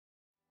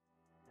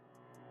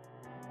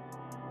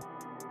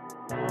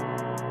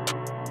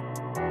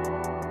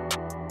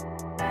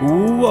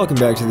Welcome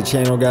back to the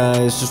channel,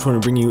 guys. Just want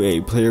to bring you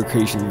a player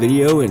creation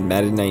video in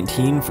Madden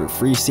 19 for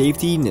free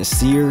safety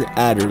Nasir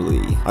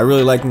Adderley. I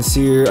really like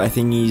Nasir. I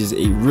think he's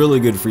a really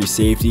good free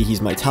safety.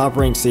 He's my top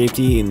ranked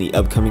safety in the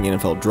upcoming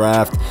NFL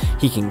draft.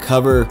 He can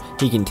cover,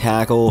 he can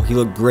tackle, he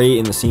looked great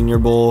in the Senior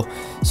Bowl,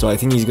 so I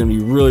think he's going to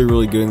be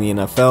really good in the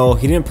NFL.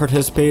 He didn't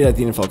participate at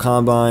the NFL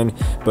Combine,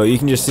 but you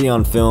can just see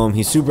on film,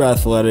 he's super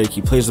athletic,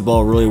 he plays the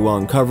ball really well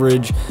in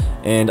coverage,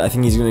 and I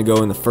think he's going to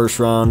go in the first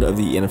round of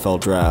the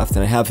NFL draft,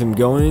 and I have him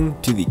going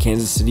to the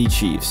Kansas City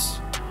Chiefs.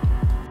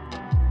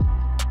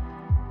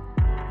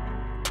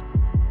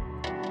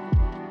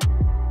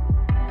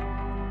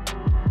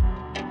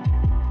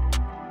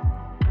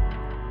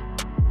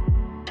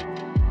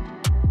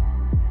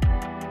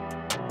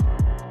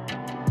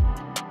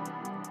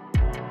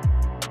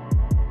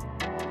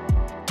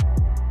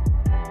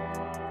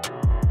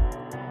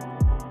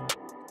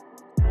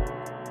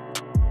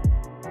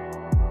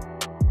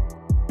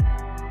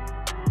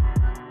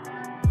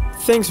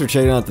 Thanks for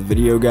checking out the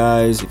video,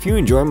 guys. If you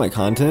enjoy my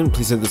content,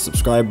 please hit the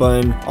subscribe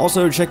button.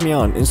 Also, check me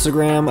out on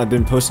Instagram. I've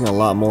been posting a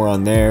lot more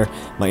on there.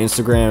 My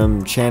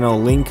Instagram channel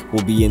link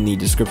will be in the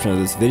description of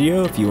this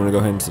video if you want to go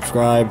ahead and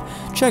subscribe.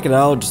 Check it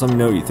out. Just let me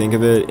know what you think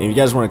of it. And if you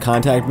guys want to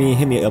contact me,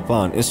 hit me up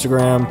on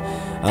Instagram.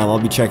 I'll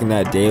be checking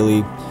that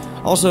daily.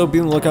 Also, be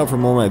on the lookout for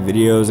more of my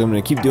videos. I'm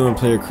going to keep doing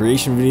player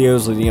creation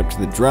videos leading up to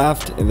the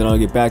draft, and then I'll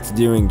get back to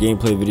doing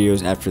gameplay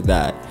videos after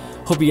that.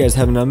 Hope you guys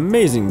have an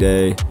amazing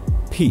day.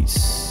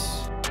 Peace.